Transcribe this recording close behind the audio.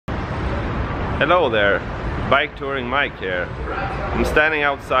Hello there, bike touring Mike here. I'm standing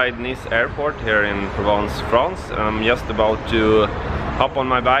outside Nice airport here in Provence, France, and I'm just about to hop on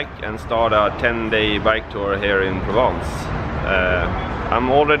my bike and start a 10-day bike tour here in Provence.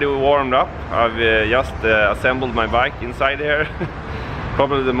 I'm already warmed up. I've just assembled my bike inside here.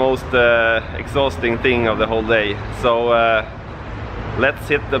 Probably the most exhausting thing of the whole day. So let's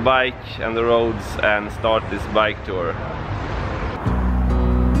hit the bike and the roads and start this bike tour.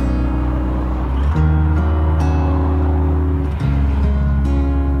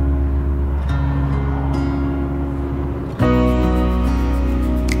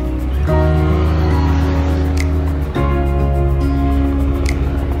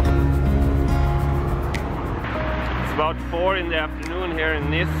 About 4 in the afternoon here in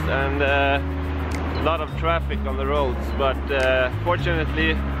Nice, and a lot of traffic on the roads, but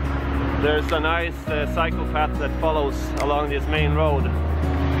fortunately there's a nice cycle path that follows along this main road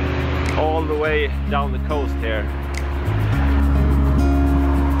all the way down the coast here.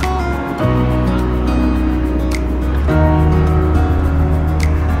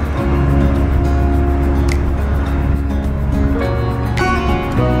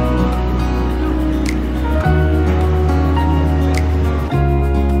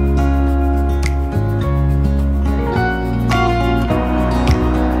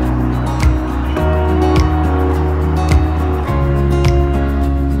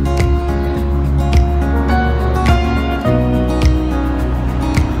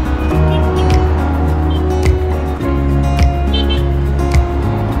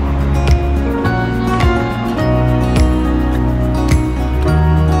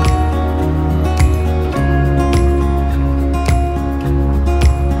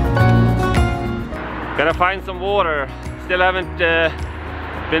 Gotta find some water. Still haven't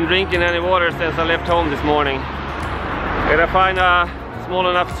been drinking any water since I left home this morning. Gotta find a small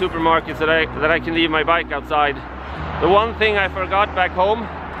enough supermarket so that I can leave my bike outside. The one thing I forgot back home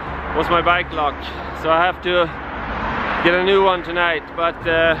was my bike lock, so I have to get a new one tonight. But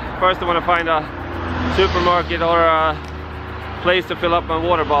first I want to find a supermarket or a place to fill up my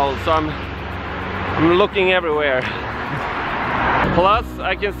water bottle, so I'm looking everywhere. Plus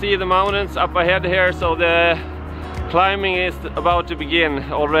I can see the mountains up ahead here, so the climbing is about to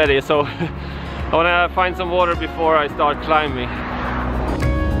begin already, so I want to find some water before I start climbing.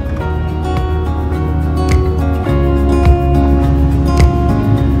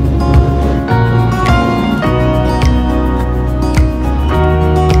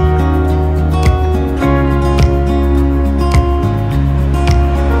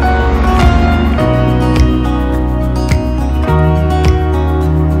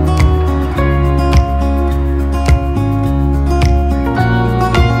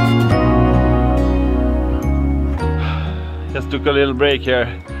 Took a little break here.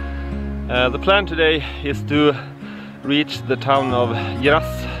 The plan today is to reach the town of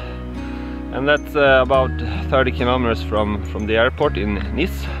Grasse, and that's about 30 kilometers from the airport in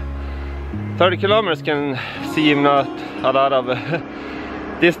Nice. 30 kilometers can seem not a lot of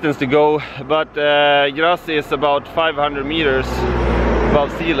distance to go, but Grasse is about 500 meters above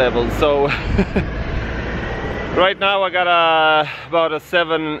sea level, so right now I got about a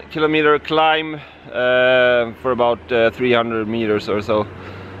 7-kilometer climb for about 300 meters or so.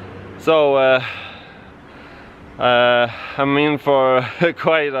 So I'm in for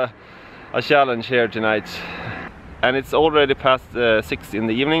quite a challenge here tonight. And it's already past 6 in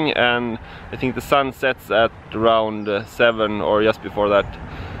the evening, and I think the sun sets at around 7 or just before that.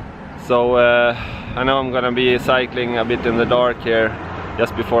 So I know I'm gonna be cycling a bit in the dark here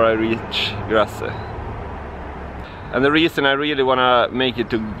just before I reach Grasse. And the reason I really want to make it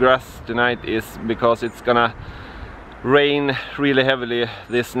to Grasse tonight is because it's gonna rain really heavily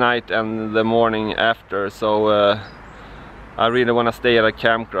this night and the morning after, so I really want to stay at a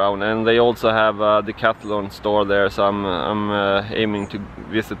campground, and they also have a Decathlon store there, so I'm aiming to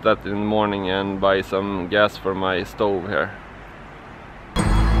visit that in the morning and buy some gas for my stove here.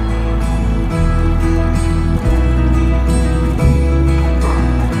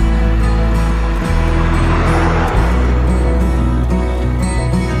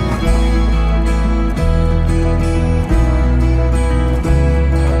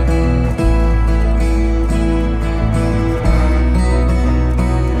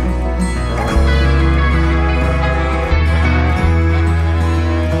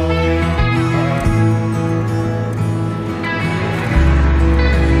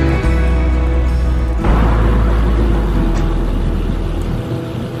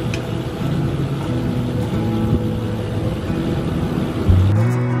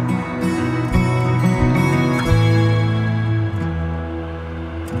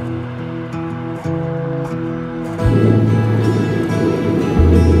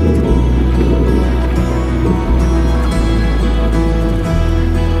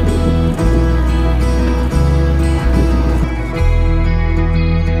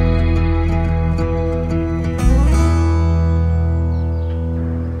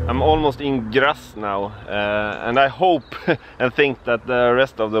 almost in Grasse now, and I hope and think that the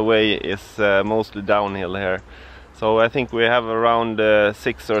rest of the way is mostly downhill here. So I think we have around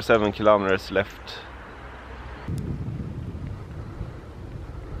 6 or 7 kilometers left.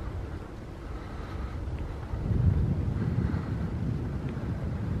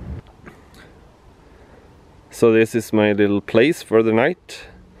 So this is my little place for the night.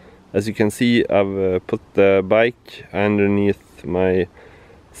 As you can see, I've put the bike underneath my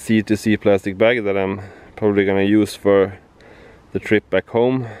C2C plastic bag that I'm probably gonna use for the trip back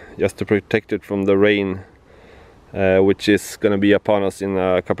home, just to protect it from the rain, which is gonna be upon us in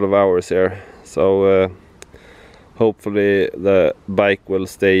a couple of hours here. So hopefully the bike will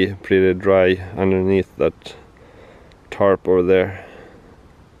stay pretty dry underneath that tarp over there.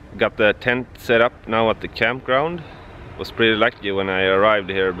 Got the tent set up now at the campground. Was pretty lucky when I arrived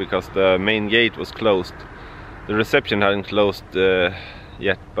here because the main gate was closed. The reception hadn't closed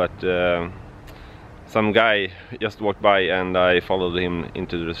yet, but some guy just walked by and I followed him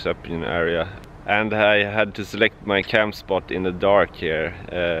into the reception area. And I had to select my camp spot in the dark here.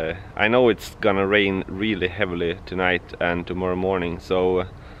 I know it's gonna rain really heavily tonight and tomorrow morning, so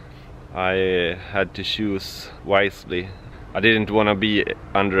I had to choose wisely. I didn't want to be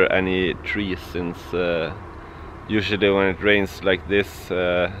under any trees, since usually when it rains like this,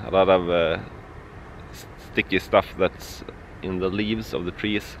 a lot of sticky stuff that's in the leaves of the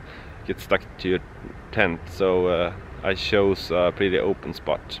trees gets stuck to your tent. So I chose a pretty open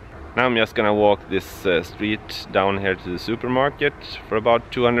spot. Now I'm just gonna walk this street down here to the supermarket for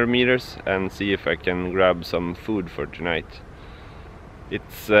about 200 meters and see if I can grab some food for tonight.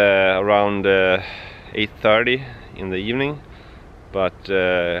 It's around 8:30 in the evening, but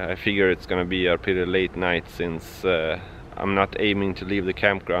I figure it's gonna be a pretty late night, since I'm not aiming to leave the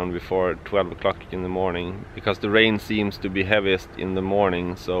campground before 12 o'clock in the morning, because the rain seems to be heaviest in the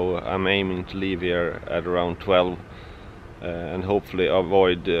morning. So I'm aiming to leave here at around 12 and hopefully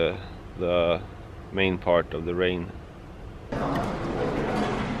avoid the main part of the rain.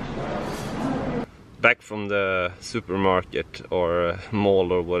 Back from the supermarket or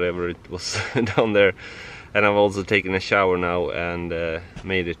mall or whatever it was down there, and I've also taken a shower now and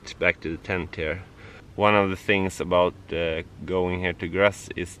made it back to the tent here. One of the things about going here to Grasse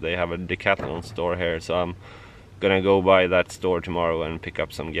is they have a Decathlon store here, so I'm gonna go by that store tomorrow and pick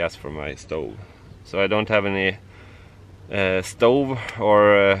up some gas for my stove. So I don't have any stove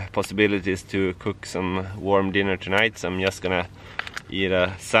or possibilities to cook some warm dinner tonight, so I'm just gonna eat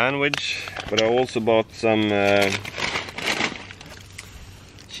a sandwich. But I also bought some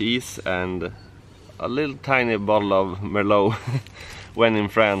cheese and a little tiny bottle of Merlot when in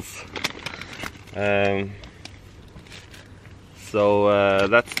France. So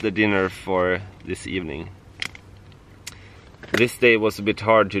that's the dinner for this evening. This day was a bit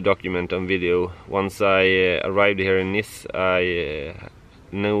hard to document on video. Once I arrived here in Nice, I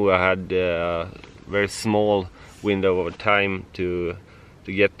knew I had a very small window of time to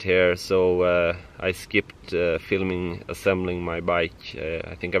get here, so I skipped filming assembling my bike.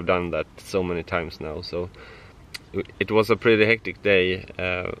 I think I've done that so many times now, so it was a pretty hectic day.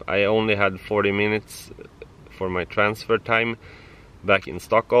 I only had 40 minutes for my transfer time back in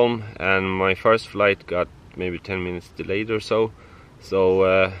Stockholm, and my first flight got maybe 10 minutes delayed or so. So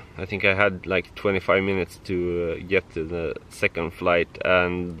I think I had like 25 minutes to get to the second flight,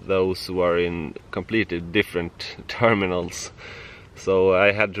 and those were in completely different terminals. So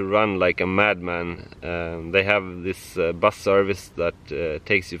I had to run like a madman. They have this bus service that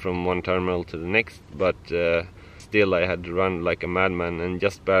takes you from one terminal to the next, but still I had to run like a madman and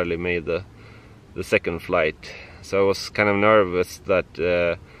just barely made the second flight. So I was kind of nervous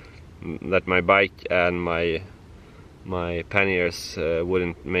that my bike and my panniers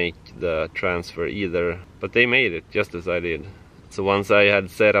wouldn't make the transfer either, but they made it just as I did. So once I had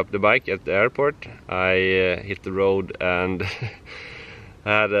set up the bike at the airport, I hit the road and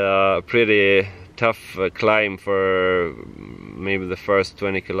had a pretty tough climb for maybe the first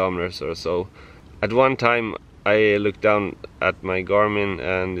 20 kilometers or so. At one time I looked down at my Garmin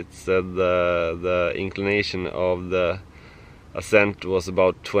and it said the inclination of the ascent was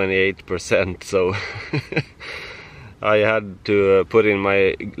about 28%, so I had to put in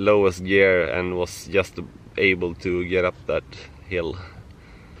my lowest gear and was just able to get up that hill.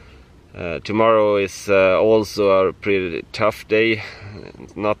 Tomorrow is also a pretty tough day.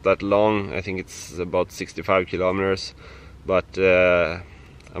 It's not that long, I think it's about 65 kilometers, but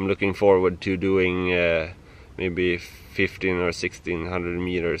I'm looking forward to doing maybe 15 or 1600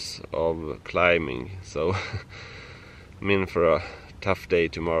 meters of climbing, so I'm in for a tough day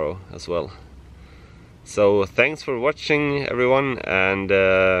tomorrow as well. So thanks for watching everyone, and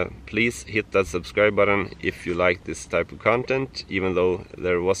please hit that subscribe button if you like this type of content, even though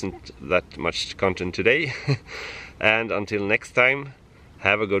there wasn't that much content today. And until next time,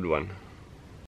 have a good one.